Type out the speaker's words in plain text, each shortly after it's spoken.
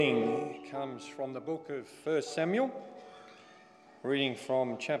comes from the book of 1 Samuel, reading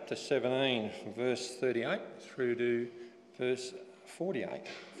from chapter 17, verse 38 through to verse 49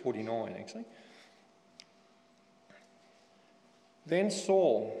 actually. Then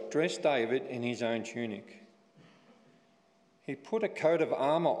Saul dressed David in his own tunic. He put a coat of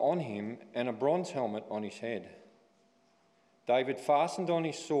armour on him and a bronze helmet on his head. David fastened on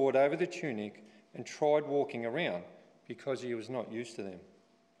his sword over the tunic and tried walking around because he was not used to them.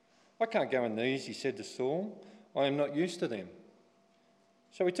 "I can't go in these," he said to Saul. "I am not used to them."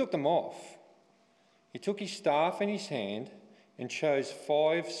 So he took them off. He took his staff in his hand and chose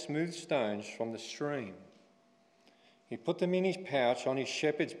 5 smooth stones from the stream. He put them in his pouch on his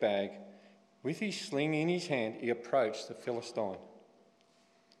shepherd's bag. With his sling in his hand, he approached the Philistine.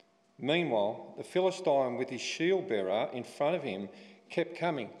 Meanwhile, the Philistine with his shield bearer in front of him kept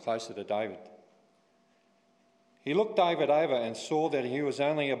coming closer to David. He looked David over and saw that he was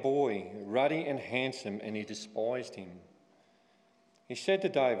only a boy, ruddy and handsome, and he despised him. He said to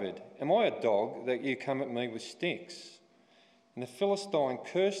David, "Am I a dog that you come at me with sticks?" And the Philistine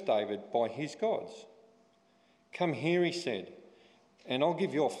cursed David by his gods. "Come here," he said, "and I'll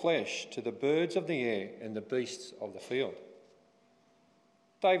give your flesh to the birds of the air and the beasts of the field."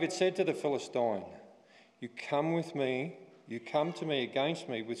 David said to the Philistine, You come to me against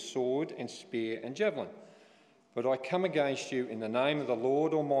me with sword and spear and javelin, but I come against you in the name of the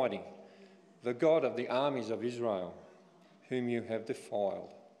Lord Almighty, the God of the armies of Israel, whom you have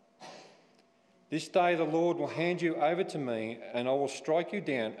defiled. This day the Lord will hand you over to me, and I will strike you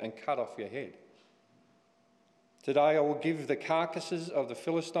down and cut off your head. Today I will give the carcasses of the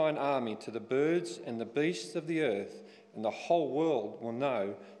Philistine army to the birds and the beasts of the earth, and the whole world will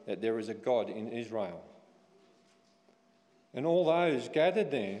know that there is a God in Israel. And all those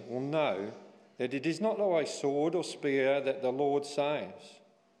gathered there will know that it is not by sword or spear that the Lord saves.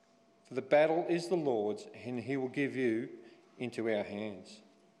 For the battle is the Lord's, and he will give you into our hands.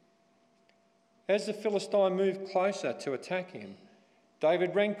 As the Philistine moved closer to attack him,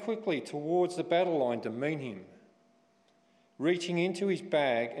 David ran quickly towards the battle line to meet him. Reaching into his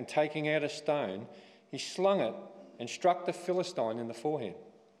bag and taking out a stone, he slung it and struck the Philistine in the forehead.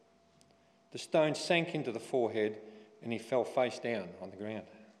 The stone sank into the forehead, and he fell face down on the ground.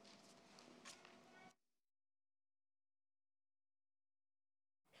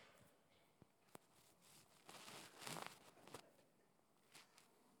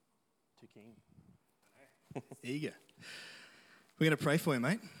 Too keen. Eager. We're going to pray for you,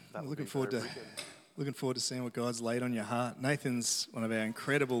 mate. We're looking forward to seeing what God's laid on your heart. Nathan's one of our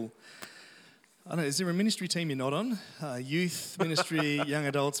incredible, is there a ministry team you're not on? Youth ministry, young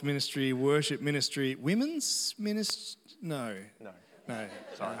adults ministry, worship ministry, women's ministry? No. Sorry,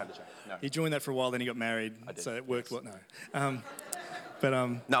 I had to check. No. He joined that for a while, then he got married, so it worked well. No.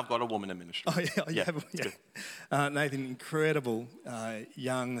 Now I've got a woman in ministry. Yeah. Nathan, incredible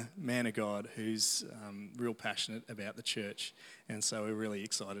young man of God who's real passionate about the church, and so we're really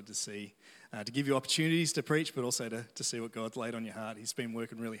excited to give you opportunities to preach, but also to see what God's laid on your heart. He's been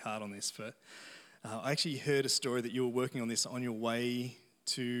working really hard on this. I actually heard a story that you were working on this on your way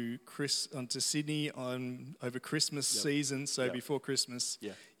to Sydney over Christmas season. So before Christmas,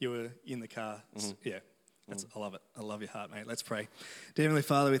 you were in the car. Mm-hmm. Yeah. I love it. I love your heart, mate. Let's pray. Dear Heavenly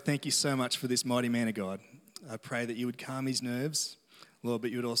Father, we thank you so much for this mighty man of God. I pray that you would calm his nerves, Lord,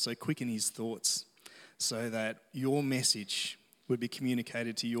 but you would also quicken his thoughts so that your message would be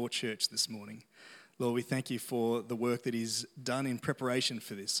communicated to your church this morning. Lord, we thank you for the work that he's done in preparation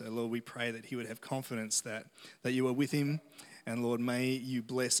for this. So, Lord, we pray that he would have confidence that you are with him. And, Lord, may you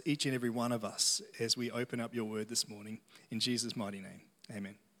bless each and every one of us as we open up your word this morning. In Jesus' mighty name,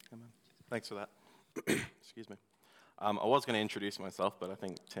 amen. Amen. Thanks for that. Excuse me. I was going to introduce myself, but I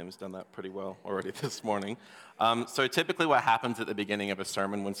think Tim's done that pretty well already this morning. So typically what happens at the beginning of a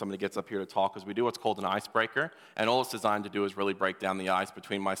sermon when somebody gets up here to talk is we do what's called an icebreaker, and all it's designed to do is really break down the ice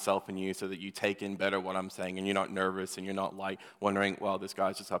between myself and you so that you take in better what I'm saying and you're not nervous and you're not like wondering, well, this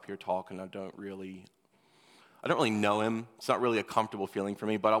guy's just up here talking, I don't really know him. It's not really a comfortable feeling for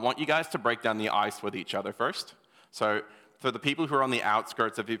me, but I want you guys to break down the ice with each other first. So for the people who are on the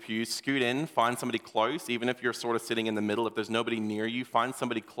outskirts of your pews, scoot in, find somebody close, even if you're sort of sitting in the middle. If there's nobody near you, find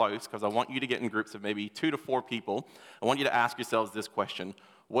somebody close, because I want you to get in groups of maybe 2 to 4 people. I want you to ask yourselves this question: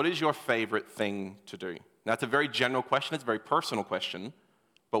 what is your favorite thing to do? Now, it's a very general question. It's a very personal question,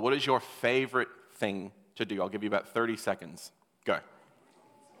 but what is your favorite thing to do? I'll give you about 30 seconds. Go.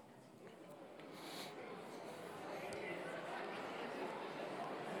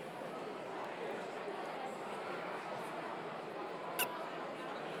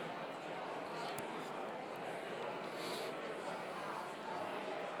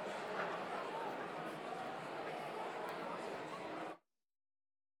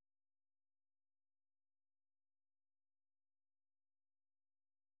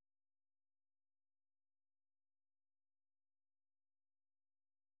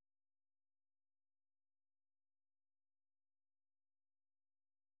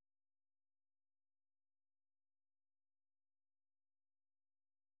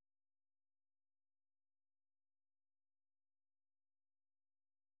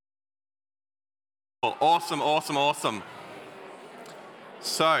 Awesome, awesome, awesome.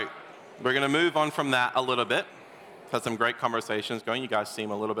 So, we're going to move on from that a little bit. Had some great conversations going. You guys seem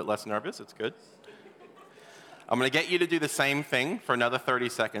a little bit less nervous. It's good. I'm going to get you to do the same thing for another 30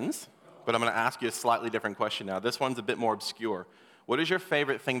 seconds, but I'm going to ask you a slightly different question now. This one's a bit more obscure. What is your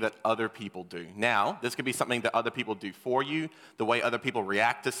favorite thing that other people do? Now, this could be something that other people do for you, the way other people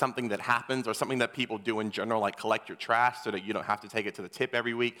react to something that happens, or something that people do in general, like collect your trash so that you don't have to take it to the tip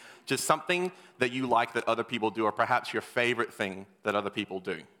every week. Just something that you like that other people do, or perhaps your favorite thing that other people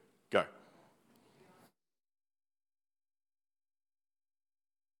do. Go.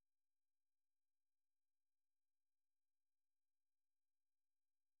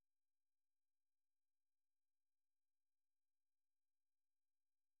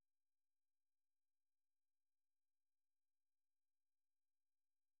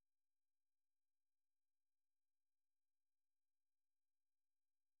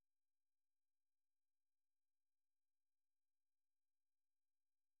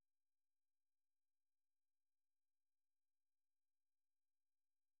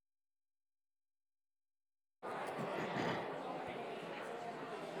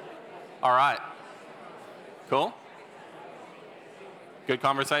 All right. Cool? Good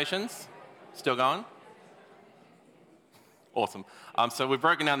conversations? Still going? Awesome. So we've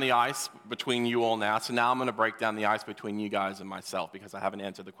broken down the ice between you all now. So now I'm going to break down the ice between you guys and myself because I haven't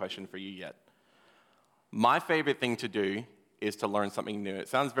answered the question for you yet. My favorite thing to do is to learn something new. It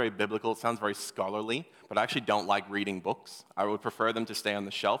sounds very biblical. It sounds very scholarly, but I actually don't like reading books. I would prefer them to stay on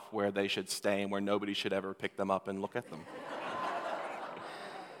the shelf where they should stay and where nobody should ever pick them up and look at them.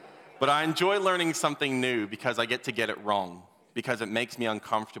 But I enjoy learning something new because I get to get it wrong, because it makes me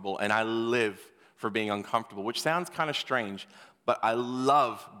uncomfortable, and I live for being uncomfortable, which sounds kind of strange, but I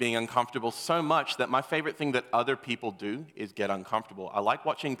love being uncomfortable so much that my favorite thing that other people do is get uncomfortable. I like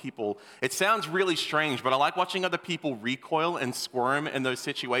watching people, it sounds really strange, but I like watching other people recoil and squirm in those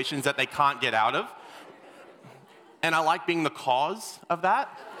situations that they can't get out of. And I like being the cause of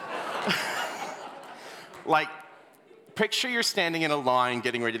that. Like, picture you're standing in a line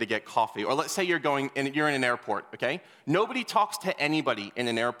getting ready to get coffee, or let's say you're in an airport, okay? Nobody talks to anybody in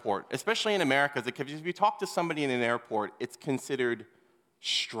an airport, especially in America, because if you talk to somebody in an airport, it's considered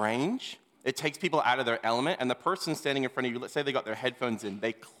strange. It takes people out of their element, and the person standing in front of you, let's say they got their headphones in,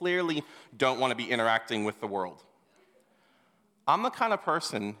 they clearly don't want to be interacting with the world. I'm the kind of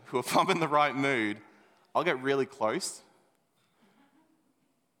person who, if I'm in the right mood, I'll get really close.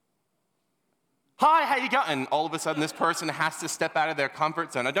 Hi, how you going? And all of a sudden, this person has to step out of their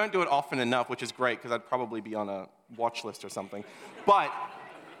comfort zone. I don't do it often enough, which is great, because I'd probably be on a watch list or something. But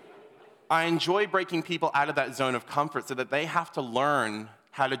I enjoy breaking people out of that zone of comfort so that they have to learn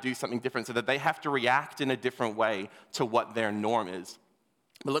how to do something different, so that they have to react in a different way to what their norm is.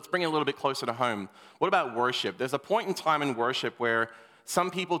 But let's bring it a little bit closer to home. What about worship? There's a point in time in worship where some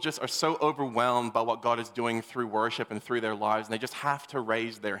people just are so overwhelmed by what God is doing through worship and through their lives, and they just have to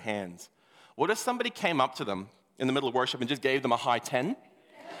raise their hands. What if somebody came up to them in the middle of worship and just gave them a high 10?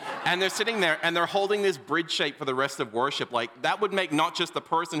 And they're sitting there and they're holding this bridge shape for the rest of worship. Like, that would make not just the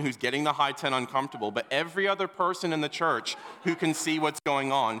person who's getting the high 10 uncomfortable, but every other person in the church who can see what's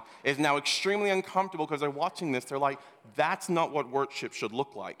going on is now extremely uncomfortable because they're watching this. They're like, that's not what worship should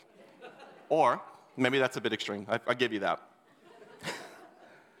look like. Or, maybe that's a bit extreme. I give you that.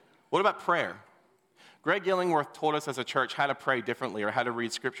 What about prayer? Greg Illingworth taught us as a church how to pray differently or how to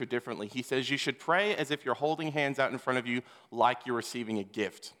read scripture differently. He says you should pray as if you're holding hands out in front of you like you're receiving a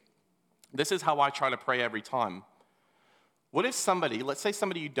gift. This is how I try to pray every time. What if somebody, let's say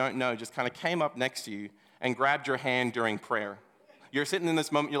somebody you don't know, just kind of came up next to you and grabbed your hand during prayer? You're sitting in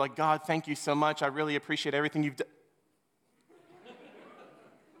this moment, you're like, God, thank you so much. I really appreciate everything you've done.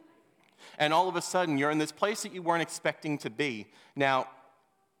 And all of a sudden, you're in this place that you weren't expecting to be. Now,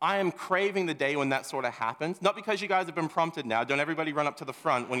 I am craving the day when that sort of happens. Not because you guys have been prompted now. Don't everybody run up to the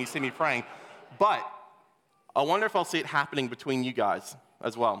front when you see me praying. But I wonder if I'll see it happening between you guys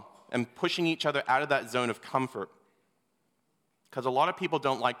as well and pushing each other out of that zone of comfort. Because a lot of people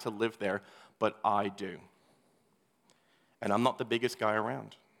don't like to live there, but I do. And I'm not the biggest guy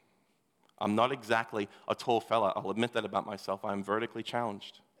around. I'm not exactly a tall fella. I'll admit that about myself. I'm vertically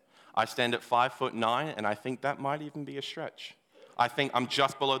challenged. I stand at 5'9", and I think that might even be a stretch. I think I'm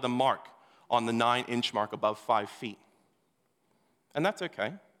just below the mark on the 9-inch mark above 5 feet. And that's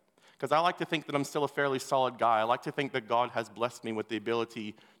okay, because I like to think that I'm still a fairly solid guy. I like to think that God has blessed me with the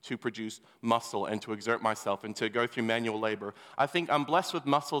ability to produce muscle and to exert myself and to go through manual labor. I think I'm blessed with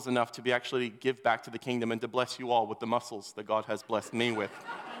muscles enough to be actually give back to the kingdom and to bless you all with the muscles that God has blessed me with.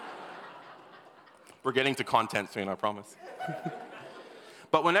 We're getting to content soon, I promise.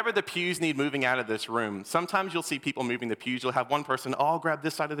 But whenever the pews need moving out of this room, sometimes you'll see people moving the pews. You'll have one person, oh, I'll grab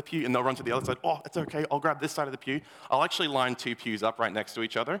this side of the pew, and they'll run to the other side. Oh, it's okay, I'll grab this side of the pew. I'll actually line 2 pews up right next to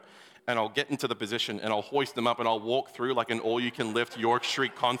each other, and I'll get into the position, and I'll hoist them up, and I'll walk through like an all-you-can-lift York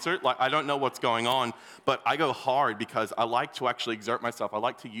Street concert. Like, I don't know what's going on, but I go hard because I like to actually exert myself. I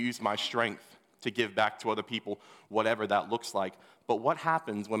like to use my strength to give back to other people, whatever that looks like. But what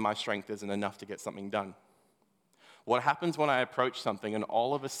happens when my strength isn't enough to get something done? What happens when I approach something and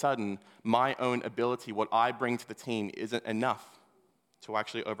all of a sudden my own ability, what I bring to the team, isn't enough to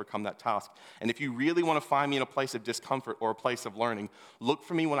actually overcome that task? And if you really want to find me in a place of discomfort or a place of learning, look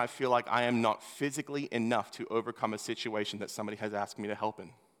for me when I feel like I am not physically enough to overcome a situation that somebody has asked me to help in.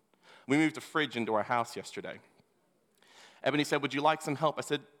 We moved a fridge into our house yesterday. Ebony said, would you like some help? I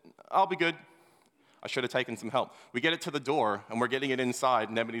said, I'll be good. I should have taken some help. We get it to the door, and we're getting it inside,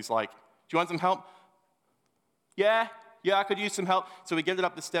 and Ebony's like, do you want some help? Yeah, I could use some help. So we get it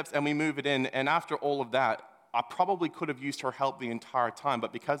up the steps, and we move it in, and after all of that, I probably could have used her help the entire time,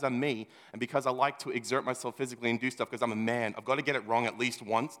 but because I'm me, and because I like to exert myself physically and do stuff because I'm a man, I've got to get it wrong at least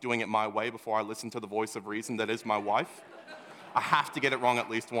once, doing it my way before I listen to the voice of reason that is my wife. I have to get it wrong at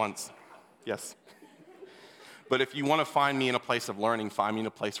least once. Yes. But if you want to find me in a place of learning, find me in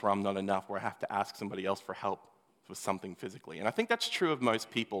a place where I'm not enough, where I have to ask somebody else for help with something physically. And I think that's true of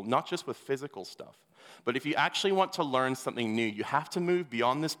most people, not just with physical stuff. But if you actually want to learn something new, you have to move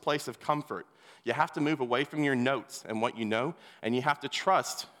beyond this place of comfort. You have to move away from your notes and what you know, and you have to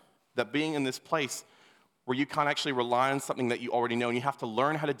trust that being in this place where you can't actually rely on something that you already know, and you have to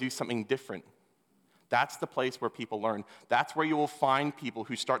learn how to do something different. That's the place where people learn. That's where you will find people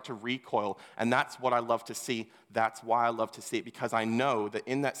who start to recoil, and that's what I love to see. That's why I love to see it, because I know that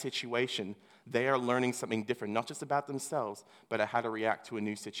in that situation, they are learning something different, not just about themselves, but how to react to a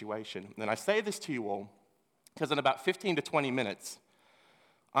new situation. And I say this to you all because in about 15 to 20 minutes,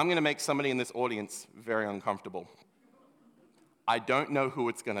 I'm going to make somebody in this audience very uncomfortable. I don't know who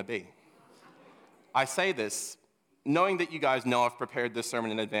it's going to be. I say this knowing that you guys know I've prepared this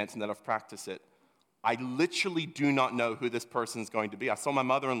sermon in advance and that I've practiced it. I literally do not know who this person is going to be. I saw my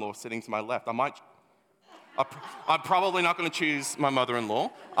mother-in-law sitting to my left. I'm probably not going to choose my mother-in-law.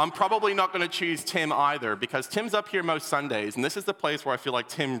 I'm probably not going to choose Tim either, because Tim's up here most Sundays, and this is the place where I feel like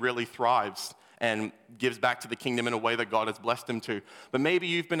Tim really thrives and gives back to the kingdom in a way that God has blessed him to. But maybe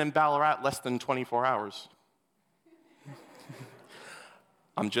you've been in Ballarat less than 24 hours.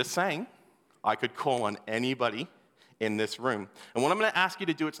 I'm just saying, I could call on anybody in this room. And what I'm going to ask you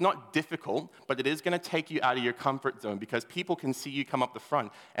to do, it's not difficult, but it is going to take you out of your comfort zone because people can see you come up the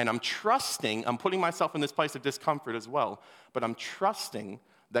front. And I'm putting myself in this place of discomfort as well, but I'm trusting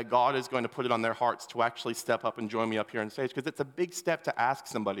that God is going to put it on their hearts to actually step up and join me up here on stage, because it's a big step to ask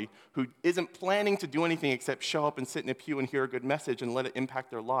somebody who isn't planning to do anything except show up and sit in a pew and hear a good message and let it impact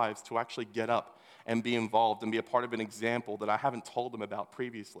their lives to actually get up and be involved and be a part of an example that I haven't told them about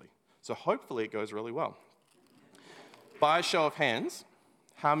previously. So hopefully it goes really well. By a show of hands,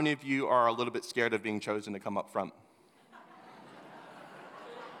 how many of you are a little bit scared of being chosen to come up front?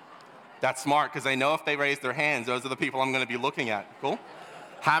 That's smart, because I know if they raise their hands, those are the people I'm going to be looking at. Cool?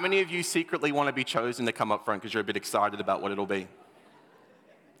 How many of you secretly want to be chosen to come up front because you're a bit excited about what it'll be?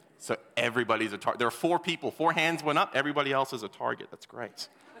 So everybody's a target. There are 4 people. 4 hands went up. Everybody else is a target. That's great.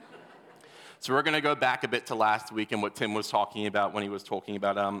 So we're going to go back a bit to last week and what Tim was talking about when he was talking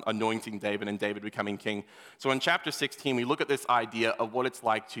about anointing David and David becoming king. So in chapter 16, we look at this idea of what it's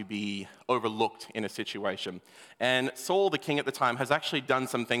like to be overlooked in a situation. And Saul, the king at the time, has actually done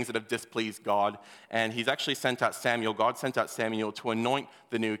some things that have displeased God, and he's actually sent out Samuel. God sent out Samuel to anoint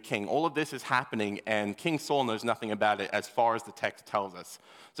the new king. All of this is happening, and King Saul knows nothing about it as far as the text tells us.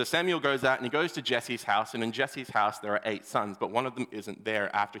 So Samuel goes out and he goes to Jesse's house, and in Jesse's house there are 8 sons, but one of them isn't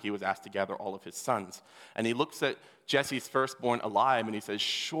there after he was asked to gather all of his sons. And he looks at Jesse's firstborn Eliab and he says,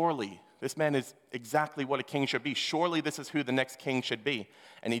 surely this man is exactly what a king should be. Surely this is who the next king should be.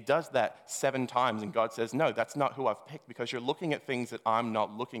 And he does that 7 times, and God says, no, that's not who I've picked, because you're looking at things that I'm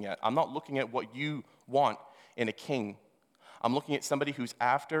not looking at. I'm not looking at what you want in a king. I'm looking at somebody who's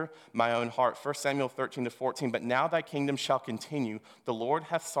after my own heart. 1 Samuel 13-14, but now thy kingdom shall continue. The Lord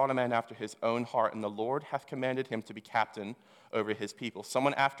hath sought a man after his own heart, and the Lord hath commanded him to be captain over his people.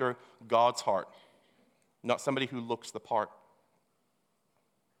 Someone after God's heart, not somebody who looks the part.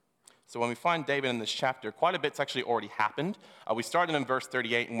 So when we find David in this chapter, quite a bit's actually already happened. We started in verse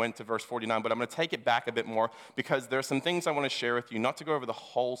 38 and went to verse 49, but I'm going to take it back a bit more because there are some things I want to share with you, not to go over the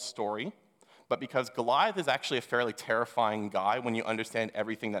whole story, but because Goliath is actually a fairly terrifying guy when you understand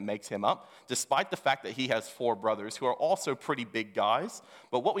everything that makes him up, despite the fact that he has 4 brothers who are also pretty big guys.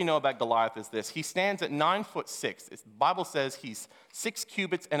 But what we know about Goliath is this. He stands at 9'6". The Bible says he's 6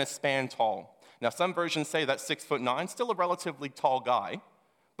 cubits and a span tall. Now, some versions say that's 6'9", still a relatively tall guy,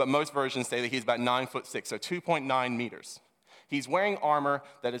 but most versions say that he's about 9'6", so 2.9 meters. He's wearing armor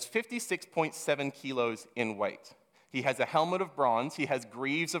that is 56.7 kilos in weight. He has a helmet of bronze. He has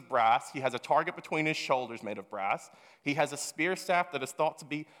greaves of brass. He has a target between his shoulders made of brass. He has a spear staff that is thought to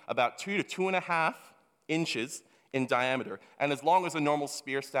be about 2 to 2.5 inches in diameter, and as long as a normal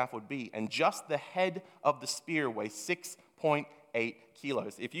spear staff would be. And just the head of the spear weighs 6.8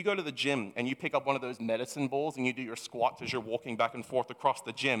 kilos. If you go to the gym and you pick up one of those medicine balls and you do your squats as you're walking back and forth across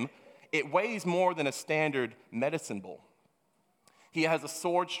the gym, it weighs more than a standard medicine ball. He has a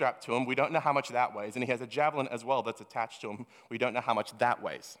sword strapped to him. We don't know how much that weighs. And he has a javelin as well that's attached to him. We don't know how much that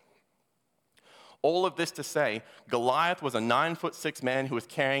weighs. All of this to say, Goliath was a 9'6" man who was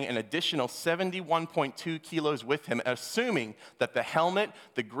carrying an additional 71.2 kilos with him, assuming that the helmet,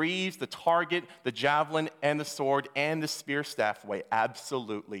 the greaves, the target, the javelin, and the sword, and the spear staff weigh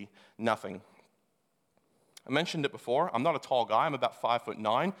absolutely nothing. I mentioned it before. I'm not a tall guy. I'm about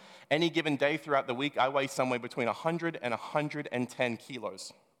 5'9". Any given day throughout the week, I weigh somewhere between 100 and 110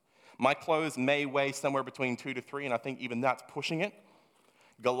 kilos. My clothes may weigh somewhere between 2 to 3, and I think even that's pushing it.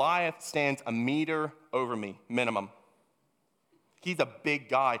 Goliath stands a meter over me, minimum. He's a big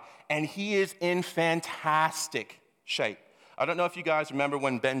guy, and he is in fantastic shape. I don't know if you guys remember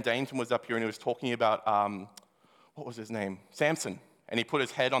when Ben Dainton was up here and he was talking about, what was his name? Samson. And he put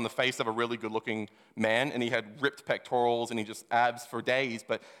his head on the face of a really good-looking man, and he had ripped pectorals, and he just abs for days.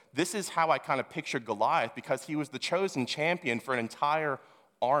 But this is how I kind of pictured Goliath, because he was the chosen champion for an entire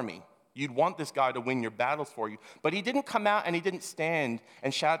army. You'd want this guy to win your battles for you. But he didn't come out and he didn't stand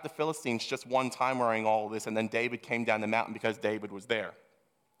and shout at the Philistines just one time wearing all of this, and then David came down the mountain because David was there.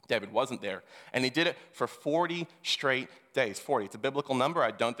 David wasn't there. And he did it for 40 straight days. 40. It's a biblical number.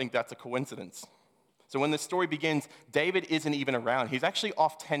 I don't think that's a coincidence. So when the story begins, David isn't even around. He's actually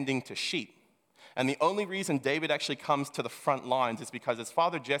off tending to sheep. And the only reason David actually comes to the front lines is because his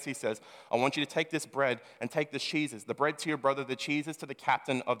father Jesse says, I want you to take this bread and take the cheeses. The bread to your brother, the cheeses to the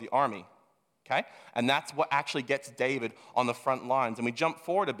captain of the army. Okay? And that's what actually gets David on the front lines. And we jump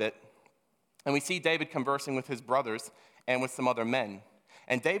forward a bit, and we see David conversing with his brothers and with some other men.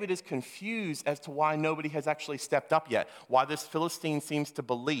 And David is confused as to why nobody has actually stepped up yet, why this Philistine seems to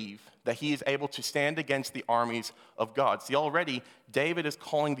believe that he is able to stand against the armies of God. See, already, David is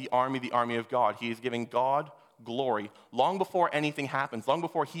calling the army of God. He is giving God glory long before anything happens, long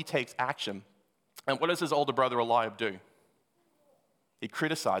before he takes action. And what does his older brother Eliab do? He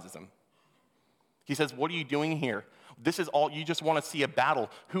criticizes him. He says, what are you doing here? This is all, you just want to see a battle.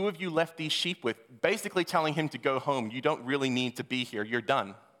 Who have you left these sheep with? Basically telling him to go home. You don't really need to be here. You're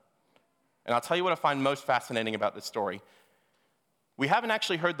done. And I'll tell you what I find most fascinating about this story. We haven't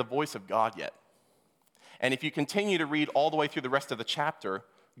actually heard the voice of God yet. And if you continue to read all the way through the rest of the chapter,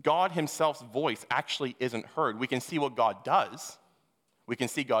 God himself's voice actually isn't heard. We can see what God does. We can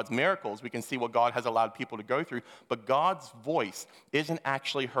see God's miracles. We can see what God has allowed people to go through. But God's voice isn't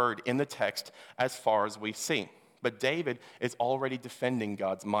actually heard in the text as far as we see. But David is already defending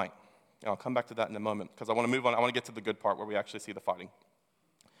God's might. And I'll come back to that in a moment because I want to move on. I want to get to the good part where we actually see the fighting.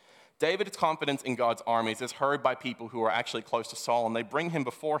 David's confidence in God's armies is heard by people who are actually close to Saul, and they bring him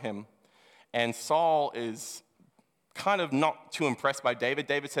before him. And Saul is kind of not too impressed by David.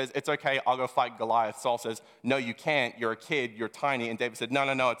 David says, it's okay, I'll go fight Goliath. Saul says, no, you can't. You're a kid. You're tiny. And David said,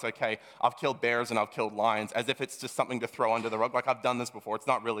 no, it's okay. I've killed bears and I've killed lions, as if it's just something to throw under the rug. Like, I've done this before. It's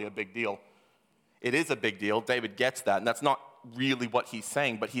not really a big deal. It is a big deal. David gets that, and that's not really what he's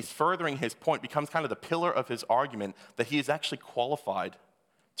saying, but he's furthering his point, becomes kind of the pillar of his argument that he is actually qualified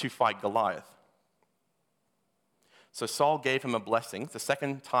to fight Goliath. So Saul gave him a blessing. It's the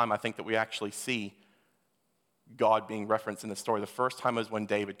second time I think that we actually see God being referenced in the story. The first time is when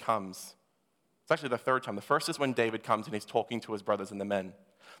David comes. It's actually the third time. The first is when David comes and he's talking to his brothers and the men.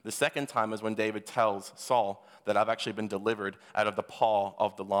 The second time is when David tells Saul that I've actually been delivered out of the paw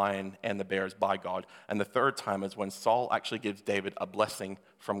of the lion and the bears by God. And the third time is when Saul actually gives David a blessing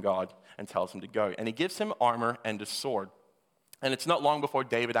from God and tells him to go. And he gives him armor and a sword. And it's not long before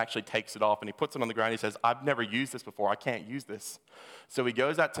David actually takes it off and he puts it on the ground. He says, I've never used this before. I can't use this. So he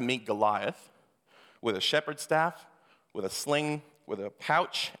goes out to meet Goliath with a shepherd's staff, with a sling, with a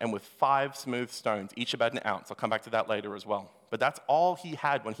pouch, and with 5 smooth stones, each about an ounce. I'll come back to that later as well. But that's all he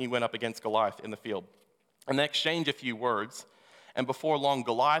had when he went up against Goliath in the field. And they exchange a few words, And before long,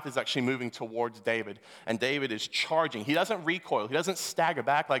 Goliath is actually moving towards David, and David is charging. He doesn't recoil. He doesn't stagger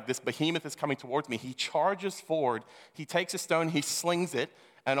back like this behemoth is coming towards me. He charges forward. He takes a stone, he slings it,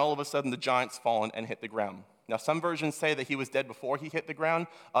 and all of a sudden the giant's fallen and hit the ground. Now, some versions say that he was dead before he hit the ground.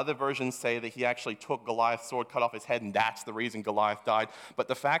 Other versions say that he actually took Goliath's sword, cut off his head, and that's the reason Goliath died. But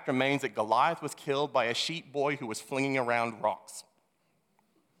the fact remains that Goliath was killed by a sheep boy who was flinging around rocks.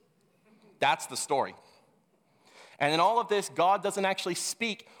 That's the story. And in all of this, God doesn't actually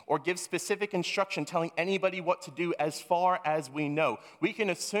speak or give specific instruction telling anybody what to do as far as we know. We can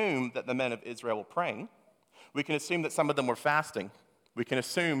assume that the men of Israel were praying. We can assume that some of them were fasting. We can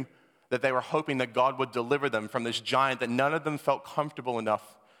assume that they were hoping that God would deliver them from this giant that none of them felt comfortable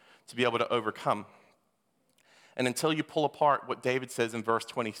enough to be able to overcome. And until you pull apart what David says in verse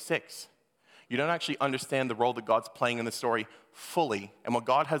 26, you don't actually understand the role that God's playing in the story fully and what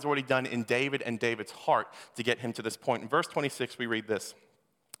God has already done in David and David's heart to get him to this point. In verse 26, we read this.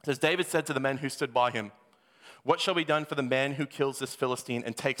 It says, David said to the men who stood by him, "What shall be done for the man who kills this Philistine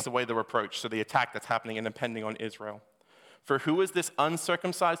and takes away the reproach?" So the attack that's happening and impending on Israel. "For who is this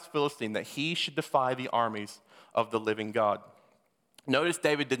uncircumcised Philistine that he should defy the armies of the living God?" Notice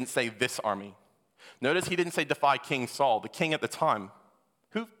David didn't say this army. Notice he didn't say defy King Saul, the king at the time.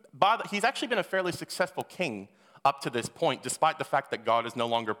 He's actually been a fairly successful king up to this point, despite the fact that God is no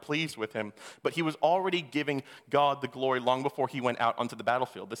longer pleased with him. But he was already giving God the glory long before he went out onto the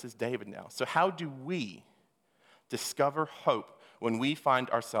battlefield. This is David now. So how do we discover hope when we find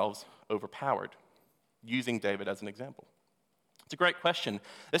ourselves overpowered? Using David as an example. It's a great question.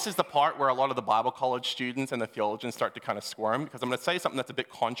 This is the part where a lot of the Bible college students and the theologians start to kind of squirm, because I'm going to say something that's a bit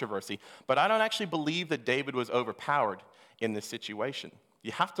controversy, but I don't actually believe that David was overpowered in this situation.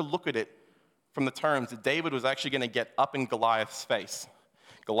 You have to look at it from the terms that David was actually going to get up in Goliath's face.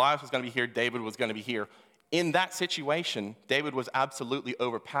 Goliath was going to be here, David was going to be here. In that situation, David was absolutely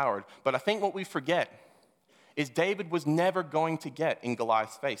overpowered. But I think what we forget is David was never going to get in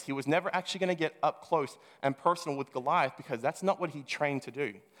Goliath's face. He was never actually going to get up close and personal with Goliath, because that's not what he trained to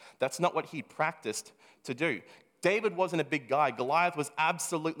do. That's not what he practiced to do. David wasn't a big guy. Goliath was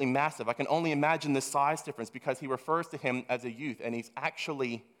absolutely massive. I can only imagine the size difference, because he refers to him as a youth, and he's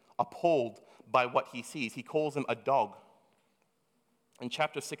actually appalled by what he sees. He calls him a dog. In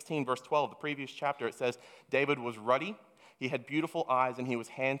chapter 16, verse 12, the previous chapter, it says, David was ruddy, he had beautiful eyes, and he was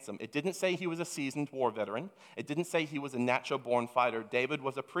handsome. It didn't say he was a seasoned war veteran. It didn't say he was a natural-born fighter. David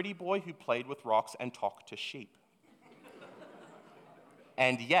was a pretty boy who played with rocks and talked to sheep.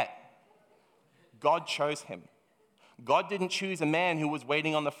 And yet, God chose him. God didn't choose a man who was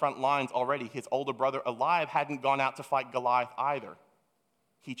waiting on the front lines already. His older brother, Eliab, hadn't gone out to fight Goliath either.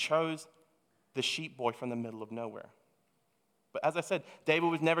 He chose the sheep boy from the middle of nowhere. But as I said, David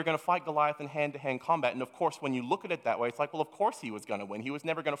was never going to fight Goliath in hand-to-hand combat. And of course, when you look at it that way, it's like, well, of course he was going to win. He was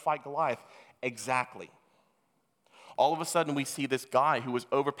never going to fight Goliath. Exactly. All of a sudden, we see this guy who was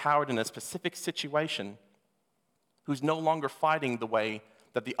overpowered in a specific situation, who's no longer fighting the way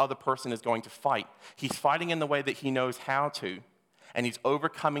that the other person is going to fight. He's fighting in the way that he knows how to, and he's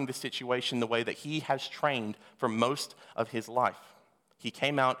overcoming the situation the way that he has trained for most of his life. He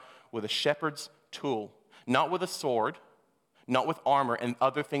came out with a shepherd's tool, not with a sword, not with armor and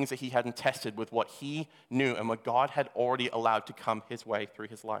other things that he hadn't tested, with what he knew and what God had already allowed to come his way through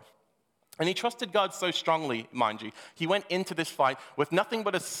his life. And he trusted God so strongly, mind you. He went into this fight with nothing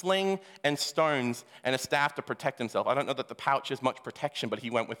but a sling and stones and a staff to protect himself. I don't know that the pouch is much protection, but he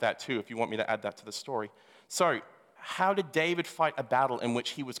went with that too, if you want me to add that to the story. So, how did David fight a battle in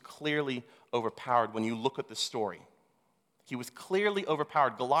which he was clearly overpowered when you look at the story? He was clearly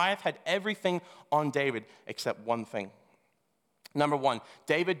overpowered. Goliath had everything on David except one thing. Number one,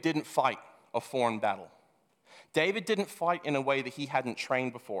 David didn't fight a foreign battle. David didn't fight in a way that he hadn't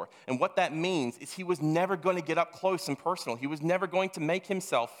trained before. And what that means is he was never going to get up close and personal. He was never going to make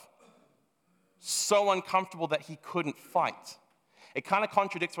himself so uncomfortable that he couldn't fight. It kind of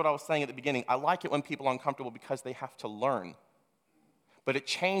contradicts what I was saying at the beginning. I like it when people are uncomfortable because they have to learn. But it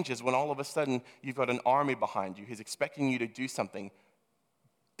changes when all of a sudden you've got an army behind you who's expecting you to do something.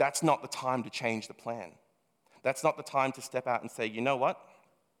 That's not the time to change the plan. That's not the time to step out and say, you know what?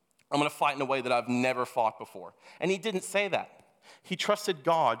 I'm going to fight in a way that I've never fought before. And he didn't say that. He trusted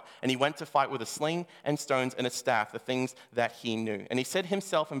God, and he went to fight with a sling and stones and a staff, the things that he knew. And he said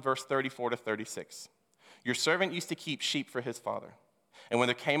himself in verse 34 to 36, "Your servant used to keep sheep for his father. And when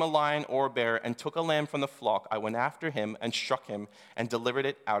there came a lion or a bear and took a lamb from the flock, I went after him and struck him and delivered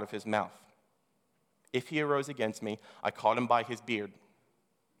it out of his mouth. If he arose against me, I caught him by his beard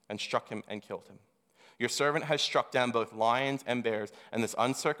and struck him and killed him. Your servant has struck down both lions and bears, and this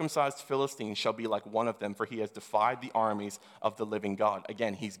uncircumcised Philistine shall be like one of them, for he has defied the armies of the living God.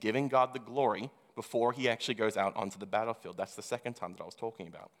 Again, he's giving God the glory before he actually goes out onto the battlefield. That's the second time that I was talking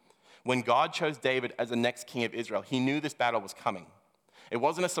about. When God chose David as the next king of Israel, he knew this battle was coming. It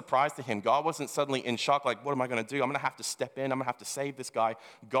wasn't a surprise to him. God wasn't suddenly in shock, like, what am I going to do? I'm going to have to step in. I'm going to have to save this guy.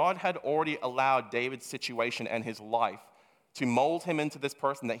 God had already allowed David's situation and his life to mold him into this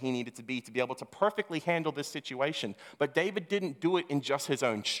person that he needed to be able to perfectly handle this situation. But David didn't do it in just his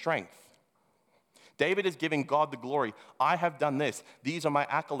own strength. David is giving God the glory. I have done this. These are my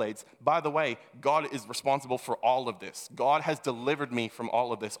accolades. By the way, God is responsible for all of this. God has delivered me from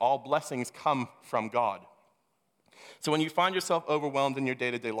all of this. All blessings come from God. So when you find yourself overwhelmed in your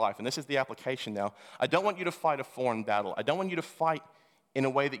day-to-day life, and this is the application now, I don't want you to fight a foreign battle. I don't want you to fight in a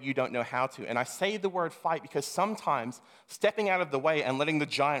way that you don't know how to. And I say the word fight because sometimes stepping out of the way and letting the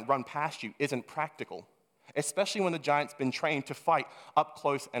giant run past you isn't practical, especially when the giant's been trained to fight up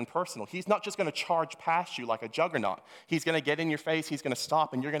close and personal. He's not just going to charge past you like a juggernaut. He's going to get in your face, he's going to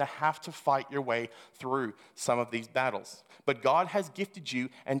stop, and you're going to have to fight your way through some of these battles. But God has gifted you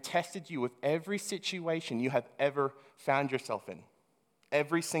and tested you with every situation you have ever found yourself in.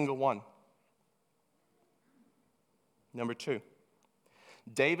 Every single one. Number 2.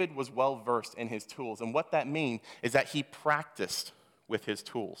 David was well versed in his tools, and what that means is that he practiced with his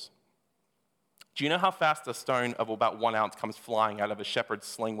tools. Do you know how fast a stone of about 1 ounce comes flying out of a shepherd's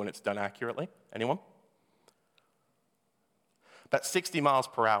sling when it's done accurately? Anyone? About 60 miles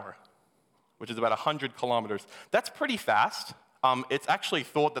per hour, which is about 100 kilometers. That's pretty fast. It's actually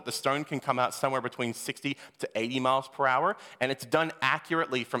thought that the stone can come out somewhere between 60 to 80 miles per hour, and it's done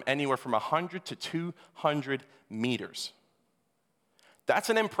accurately from anywhere from 100 to 200 meters.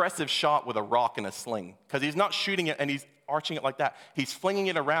 That's an impressive shot with a rock and a sling, because he's not shooting it and he's arching it like that. He's flinging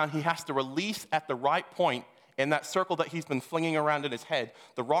it around. He has to release at the right point in that circle that he's been flinging around in his head.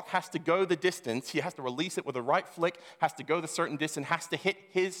 The rock has to go the distance. He has to release it with the right flick, has to go the certain distance, has to hit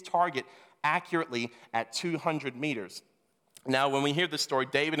his target accurately at 200 meters. Now, when we hear this story,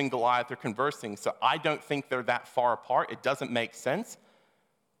 David and Goliath are conversing, so I don't think they're that far apart. It doesn't make sense.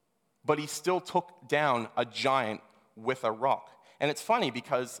 But he still took down a giant with a rock. And it's funny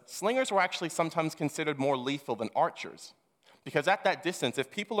because slingers were actually sometimes considered more lethal than archers. Because at that distance, if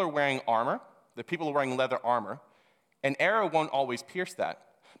people are wearing armor, the people are wearing leather armor, an arrow won't always pierce that.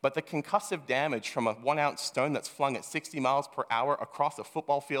 But the concussive damage from a 1 ounce stone that's flung at 60 miles per hour across a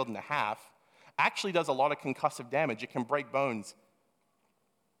football field and a half actually does a lot of concussive damage. It can break bones.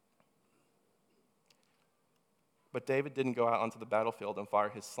 But David didn't go out onto the battlefield and fire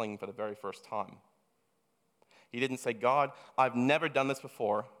his sling for the very first time. He didn't say, God, I've never done this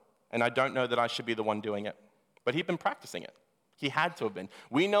before, and I don't know that I should be the one doing it. But he'd been practicing it. He had to have been.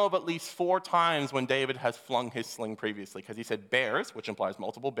 We know of at least 4 times when David has flung his sling previously, because he said bears, which implies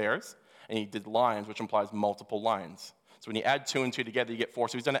multiple bears, and he did lions, which implies multiple lions. So when you add 2 and 2 together, you get 4.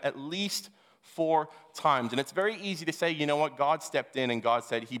 So he's done it at least 4 times. And it's very easy to say, you know what, God stepped in and God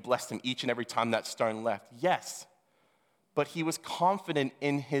said he blessed him each and every time that stone left. Yes, but he was confident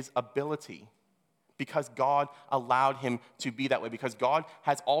in his ability, because God allowed him to be that way, because God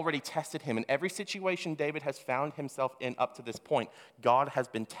has already tested him. In every situation David has found himself in up to this point, God has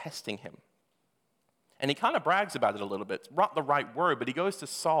been testing him. And he kind of brags about it a little bit. It's not the right word, but he goes to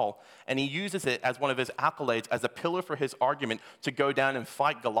Saul, and he uses it as one of his accolades, as a pillar for his argument to go down and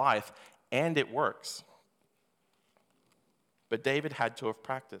fight Goliath, and it works. But David had to have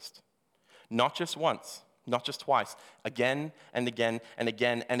practiced, not just once, not just twice, again and again and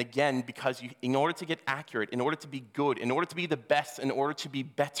again and again, because in order to get accurate, in order to be good, in order to be the best, in order to be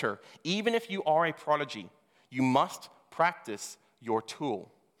better, even if you are a prodigy, you must practice your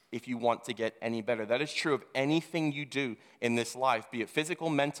tool if you want to get any better. That is true of anything you do in this life, be it physical,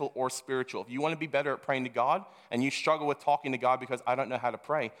 mental, or spiritual. If you want to be better at praying to God and you struggle with talking to God because I don't know how to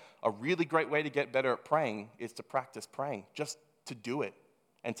pray, a really great way to get better at praying is to practice praying, just to do it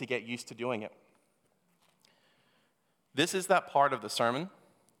and to get used to doing it. This is that part of the sermon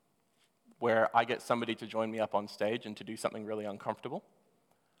where I get somebody to join me up on stage and to do something really uncomfortable.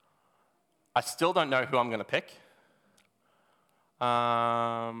 I still don't know who I'm going to pick.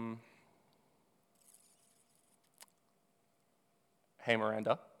 Hey,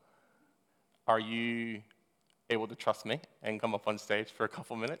 Miranda, are you able to trust me and come up on stage for a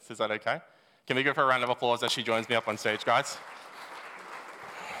couple minutes? Is that okay? Can we give her a round of applause as she joins me up on stage, guys?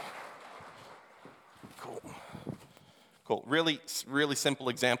 Cool. Really simple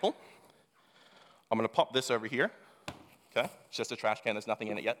example. I'm going to pop this over here. Okay? It's just a trash can. There's nothing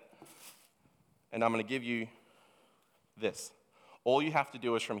in it yet. And I'm going to give you this. All you have to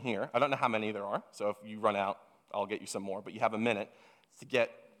do is from here, I don't know how many there are, so if you run out, I'll get you some more, but you have a minute to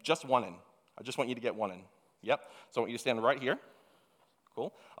get just one in. I just want you to get one in. Yep. So I want you to stand right here.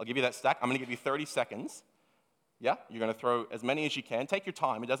 Cool. I'll give you that stack. I'm going to give you 30 seconds. Yeah? You're going to throw as many as you can. Take your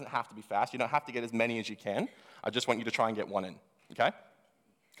time. It doesn't have to be fast. You don't have to get as many as you can. I just want you to try and get one in. Okay?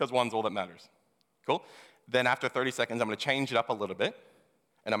 Because one's all that matters. Cool? Then after 30 seconds, I'm going to change it up a little bit,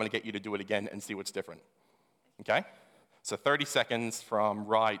 and I'm going to get you to do it again and see what's different. Okay? So 30 seconds from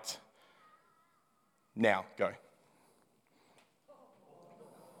right now. Go.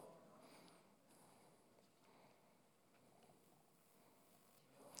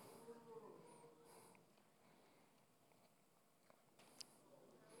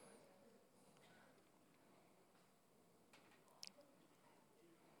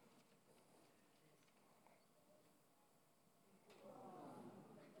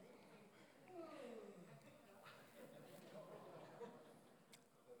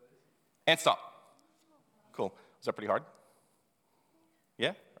 And stop. Cool. Was that pretty hard?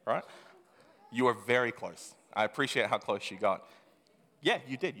 Yeah? All right. You are very close. I appreciate how close you got. Yeah,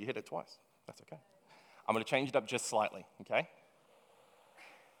 you did. You hit it twice. That's okay. I'm going to change it up just slightly, okay?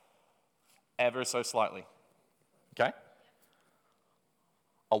 Ever so slightly. Okay?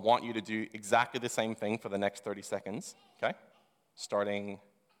 I want you to do exactly the same thing for the next 30 seconds, okay? Starting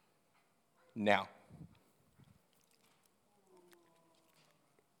now.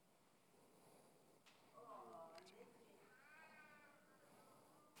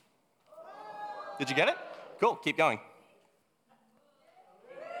 Did you get it? Cool, keep going.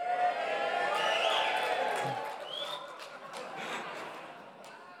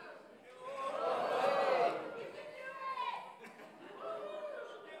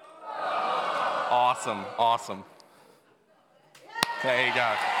 Awesome, awesome. There you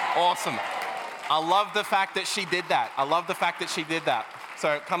go. Awesome. I love the fact that she did that. I love the fact that she did that.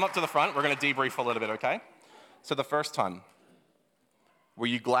 So come up to the front. We're going to debrief a little bit, okay? So the first time, were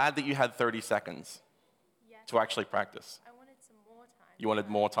you glad that you had 30 seconds to actually practice? I wanted some more time. You wanted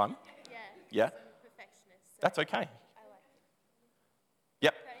more time? Yeah. Yeah? I'm a perfectionist. So That's okay. I like it.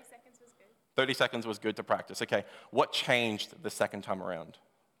 Yep. 30 seconds was good. 30 seconds was good to practice. Okay. What changed the second time around?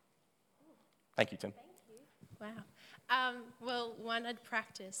 Thank you, Tim. Thank you. Wow. Well, one, I'd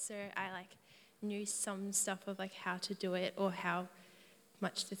practice, so I knew some stuff of how to do it or how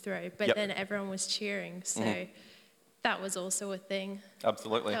much to throw. But Yep. then everyone was cheering, so that was also a thing.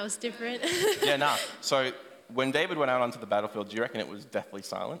 Absolutely. That was different. Yeah, nah. So when David went out onto the battlefield, do you reckon it was deathly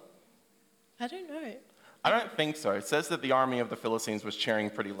silent? I don't know. I don't think so. It says that the army of the Philistines was cheering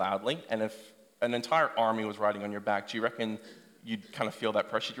pretty loudly, and if an entire army was riding on your back, do you reckon you'd kind of feel that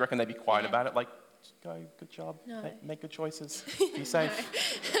pressure? Do you reckon they'd be quiet about it? Just go, good job, No. make good choices, be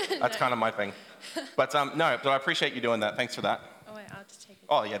safe. That's kind of my thing. But no, but I appreciate you doing that. Thanks for that. Oh, wait, I'll just take it.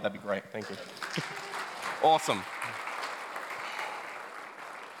 Oh, yeah, that'd be great. Thank you. Awesome.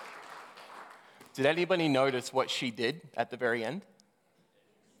 Did anybody notice what she did at the very end?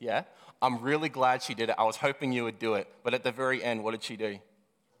 Yeah? I'm really glad she did it. I was hoping you would do it. But at the very end, what did she do?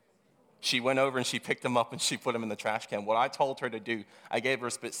 She went over and she picked them up and she put them in the trash can. What I told her to do, I gave her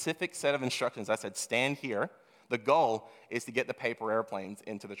a specific set of instructions. I said, stand here. The goal is to get the paper airplanes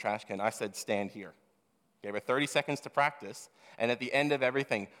into the trash can. I said, stand here. Gave her 30 seconds to practice. And at the end of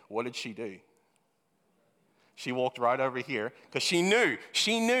everything, what did she do? She walked right over here because she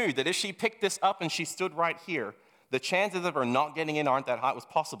knew that if she picked this up and she stood right here, the chances of her not getting in aren't that high. It was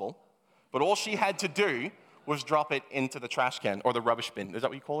possible. But all she had to do was drop it into the trash can or the rubbish bin. Is that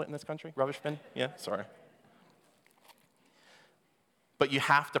what you call it in this country? Rubbish bin? Yeah, sorry. But you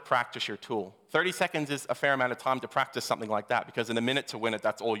have to practice your tool. 30 seconds is a fair amount of time to practice something like that because in a minute to win it,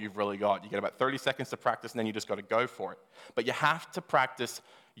 that's all you've really got. You get about 30 seconds to practice and then you just got to go for it. But you have to practice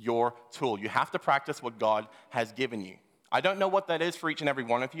your tool. You have to practice what God has given you. I don't know what that is for each and every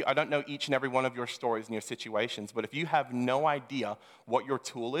one of you. I don't know each and every one of your stories and your situations, but if you have no idea what your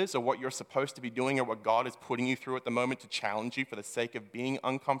tool is or what you're supposed to be doing or what God is putting you through at the moment to challenge you for the sake of being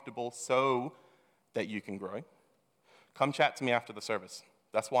uncomfortable so that you can grow, come chat to me after the service.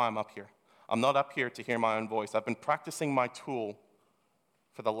 That's why I'm up here. I'm not up here to hear my own voice. I've been practicing my tool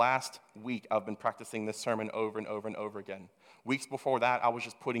for the last week. I've been practicing this sermon over and over and over again. Weeks before that, I was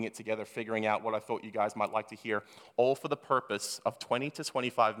just putting it together, figuring out what I thought you guys might like to hear, all for the purpose of 20 to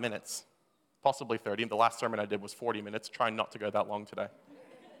 25 minutes, possibly 30. The last sermon I did was 40 minutes, trying not to go that long today.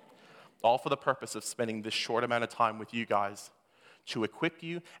 All for the purpose of spending this short amount of time with you guys to equip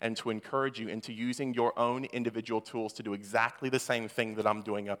you and to encourage you into using your own individual tools to do exactly the same thing that I'm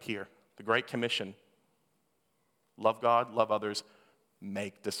doing up here. The Great Commission. Love God, love others,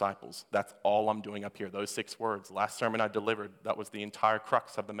 make disciples. That's all I'm doing up here, those 6 words. Last sermon I delivered, that was the entire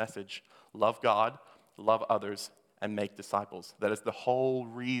crux of the message. Love God, love others, and make disciples. That is the whole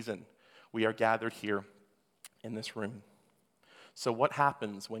reason we are gathered here in this room. So what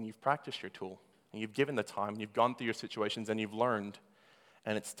happens when you've practiced your tool, and you've given the time, and you've gone through your situations, and you've learned,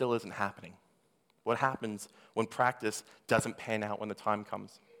 and it still isn't happening? What happens when practice doesn't pan out when the time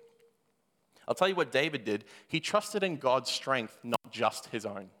comes? I'll tell you what David did. He trusted in God's strength, not just his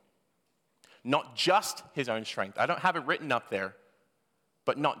own. Not just his own strength. I don't have it written up there,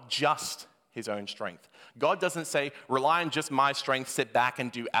 but not just his own strength. God doesn't say, rely on just my strength, sit back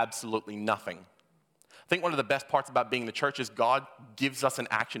and do absolutely nothing. I think one of the best parts about being in the church is God gives us an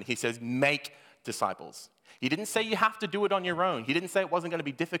action. He says, make disciples. He didn't say you have to do it on your own. He didn't say it wasn't going to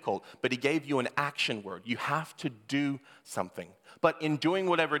be difficult, but he gave you an action word. You have to do something. But in doing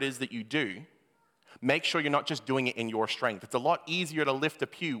whatever it is that you do, make sure you're not just doing it in your strength. It's a lot easier to lift a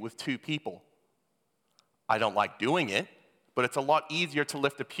pew with 2 people. I don't like doing it, but it's a lot easier to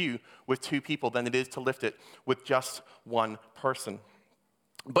lift a pew with 2 people than it is to lift it with just one person.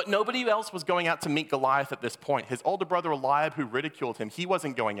 But nobody else was going out to meet Goliath at this point. His older brother Eliab, who ridiculed him, he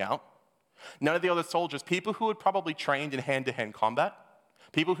wasn't going out. None of the other soldiers, people who had probably trained in hand-to-hand combat,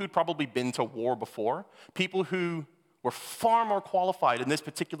 people who'd probably been to war before, people who were far more qualified in this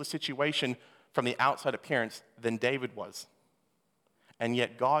particular situation from the outside appearance than David was. And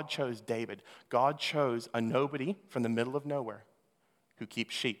yet God chose David. God chose a nobody from the middle of nowhere who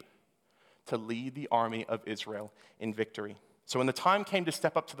keeps sheep to lead the army of Israel in victory. So when the time came to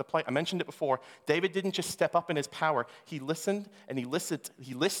step up to the plate, I mentioned it before, David didn't just step up in his power. He listened and he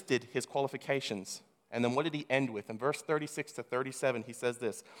listed his qualifications. And then what did he end with? In verse 36 to 37, he says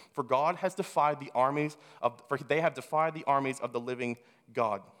this, For they have defied the armies of the living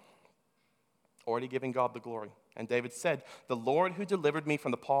God. Already giving God the glory. And David said, the Lord who delivered me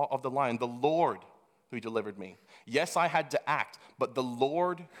from the paw of the lion, the Lord who delivered me. Yes, I had to act, but the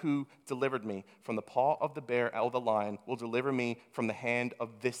Lord who delivered me from the paw of the bear or the lion will deliver me from the hand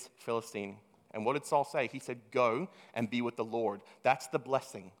of this Philistine. And what did Saul say? He said, go and be with the Lord. That's the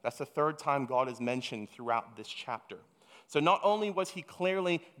blessing. That's the 3rd time God is mentioned throughout this chapter. So not only was he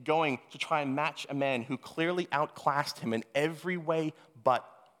clearly going to try and match a man who clearly outclassed him in every way but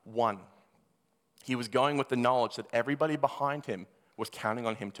one, he was going with the knowledge that everybody behind him was counting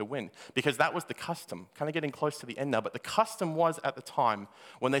on him to win. Because that was the custom. Kind of getting close to the end now, but the custom was at the time,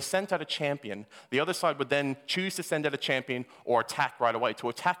 when they sent out a champion, the other side would then choose to send out a champion or attack right away. To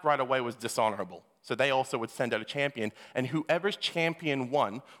attack right away was dishonorable. So they also would send out a champion, and whoever's champion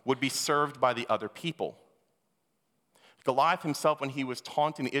won would be served by the other people. Goliath himself, when he was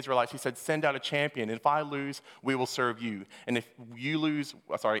taunting the Israelites, he said, send out a champion, and if I lose, we will serve you. And if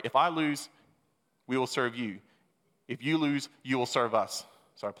I lose, we will serve you. If you lose, you will serve us.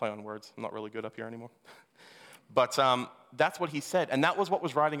 Sorry, play on words. I'm not really good up here anymore. But that's what he said. And that was what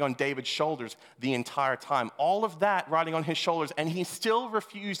was riding on David's shoulders the entire time. All of that riding on his shoulders. And he still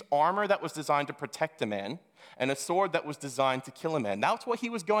refused armor that was designed to protect a man and a sword that was designed to kill a man. That's what he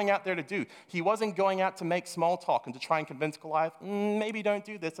was going out there to do. He wasn't going out to make small talk and to try and convince Goliath, maybe don't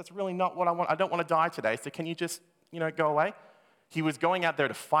do this. That's really not what I want. I don't want to die today. So can you just, go away? He was going out there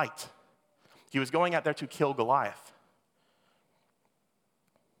to fight. He was going out there to kill Goliath.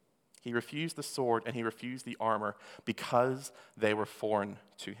 He refused the sword and he refused the armor because they were foreign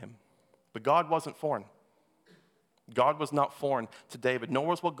to him. But God wasn't foreign. God was not foreign to David, nor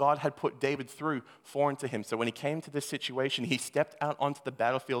was what God had put David through foreign to him. So when he came to this situation, he stepped out onto the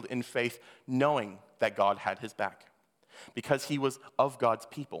battlefield in faith, knowing that God had his back, because he was of God's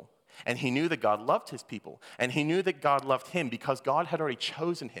people. And he knew that God loved his people. And he knew that God loved him because God had already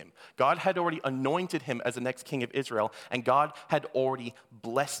chosen him. God had already anointed him as the next king of Israel. And God had already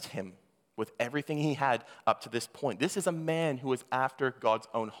blessed him with everything he had up to this point. This is a man who is after God's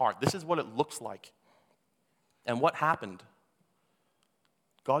own heart. This is what it looks like. And what happened?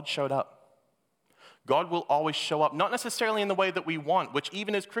 God showed up. God will always show up, not necessarily in the way that we want, which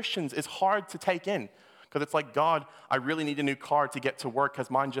even as Christians is hard to take in. Because it's like, God, I really need a new car to get to work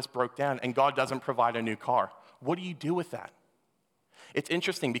because mine just broke down, and God doesn't provide a new car. What do you do with that? It's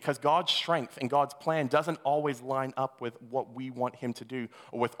interesting because God's strength and God's plan doesn't always line up with what we want him to do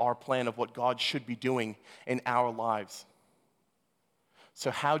or with our plan of what God should be doing in our lives. So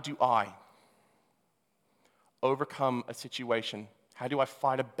how do I overcome a situation? How do I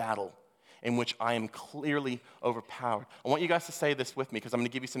fight a battle in which I am clearly overpowered? I want you guys to say this with me because I'm going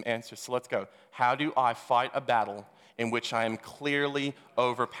to give you some answers. So let's go. How do I fight a battle in which I am clearly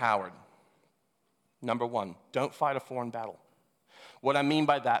overpowered? Number one, don't fight a foreign battle. What I mean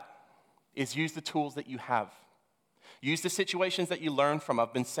by that is use the tools that you have. Use the situations that you learn from.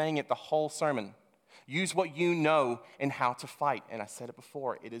 I've been saying it the whole sermon. Use what you know in how to fight. And I said it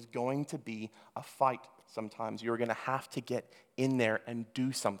before, it is going to be a fight sometimes. You're going to have to get in there and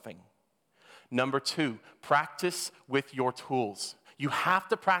do something. Number 2, practice with your tools. You have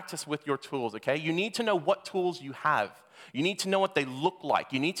to practice with your tools, okay? You need to know what tools you have. You need to know what they look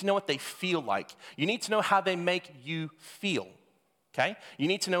like. You need to know what they feel like. You need to know how they make you feel. Okay? You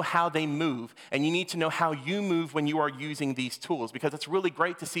need to know how they move, and you need to know how you move when you are using these tools, because it's really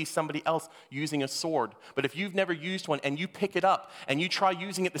great to see somebody else using a sword. But if you've never used one and you pick it up and you try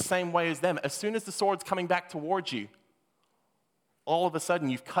using it the same way as them, as soon as the sword's coming back towards you, all of a sudden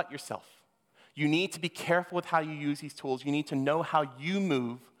you've cut yourself. You need to be careful with how you use these tools. You need to know how you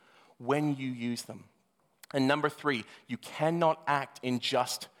move when you use them. And number 3, you cannot act in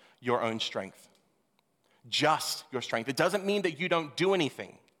just your own strength. Just your strength. It doesn't mean that you don't do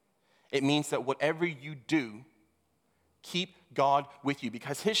anything. It means that whatever you do, keep God with you,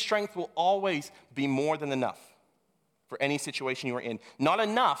 because his strength will always be more than enough for any situation you are in. Not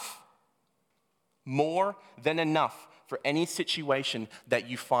enough, more than enough for any situation that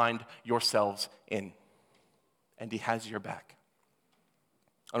you find yourselves in. And he has your back.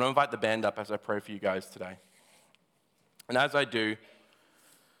 I'm going to invite the band up as I pray for you guys today. And as I do,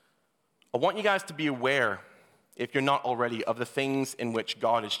 I want you guys to be aware, if you're not already, of the things in which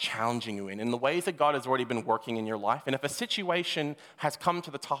God is challenging you in the ways that God has already been working in your life. And if a situation has come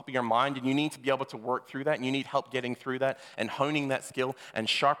to the top of your mind and you need to be able to work through that and you need help getting through that and honing that skill and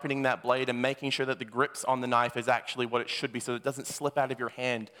sharpening that blade and making sure that the grips on the knife is actually what it should be so it doesn't slip out of your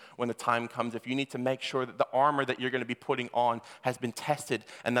hand when the time comes. If you need to make sure that the armor that you're going to be putting on has been tested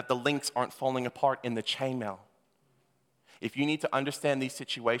and that the links aren't falling apart in the chainmail. If you need to understand these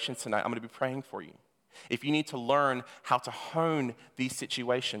situations tonight, I'm going to be praying for you. If you need to learn how to hone these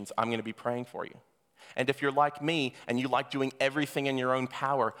situations, I'm going to be praying for you. And if you're like me and you like doing everything in your own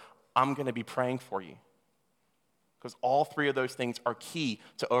power, I'm going to be praying for you. Because all 3 of those things are key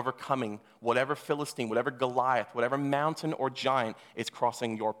to overcoming whatever Philistine, whatever Goliath, whatever mountain or giant is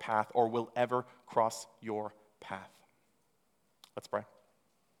crossing your path or will ever cross your path. Let's pray.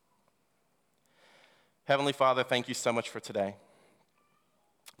 Heavenly Father, thank you so much for today.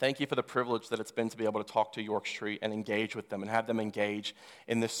 Thank you for the privilege that it's been to be able to talk to York Street and engage with them and have them engage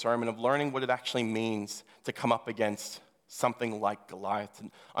in this sermon of learning what it actually means to come up against something like Goliath and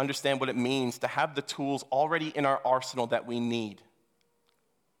understand what it means to have the tools already in our arsenal that we need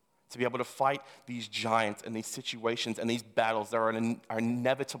to be able to fight these giants and these situations and these battles that are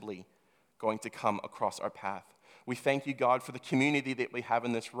inevitably going to come across our path. We thank you, God, for the community that we have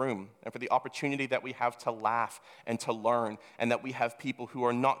in this room and for the opportunity that we have to laugh and to learn, and that we have people who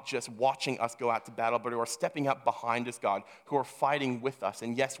are not just watching us go out to battle, but who are stepping up behind us, God, who are fighting with us.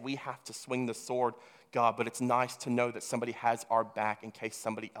 And yes, we have to swing the sword, God, but it's nice to know that somebody has our back in case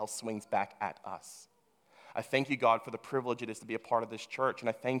somebody else swings back at us. I thank you, God, for the privilege it is to be a part of this church, and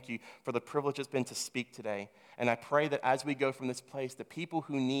I thank you for the privilege it's been to speak today. And I pray that as we go from this place, the people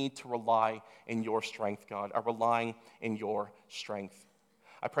who need to rely in your strength, God, are relying in your strength.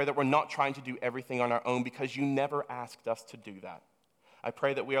 I pray that we're not trying to do everything on our own because you never asked us to do that. I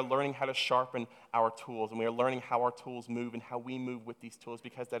pray that we are learning how to sharpen our tools, and we are learning how our tools move and how we move with these tools,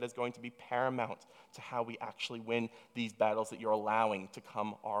 because that is going to be paramount to how we actually win these battles that you're allowing to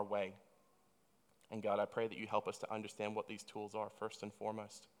come our way. And God, I pray that you help us to understand what these tools are first and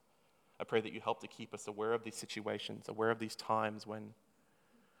foremost. I pray that you help to keep us aware of these situations, aware of these times when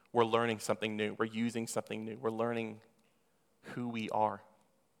we're learning something new, we're using something new, we're learning who we are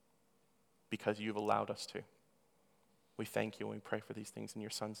because you've allowed us to. We thank you and we pray for these things in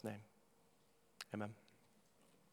your Son's name. Amen.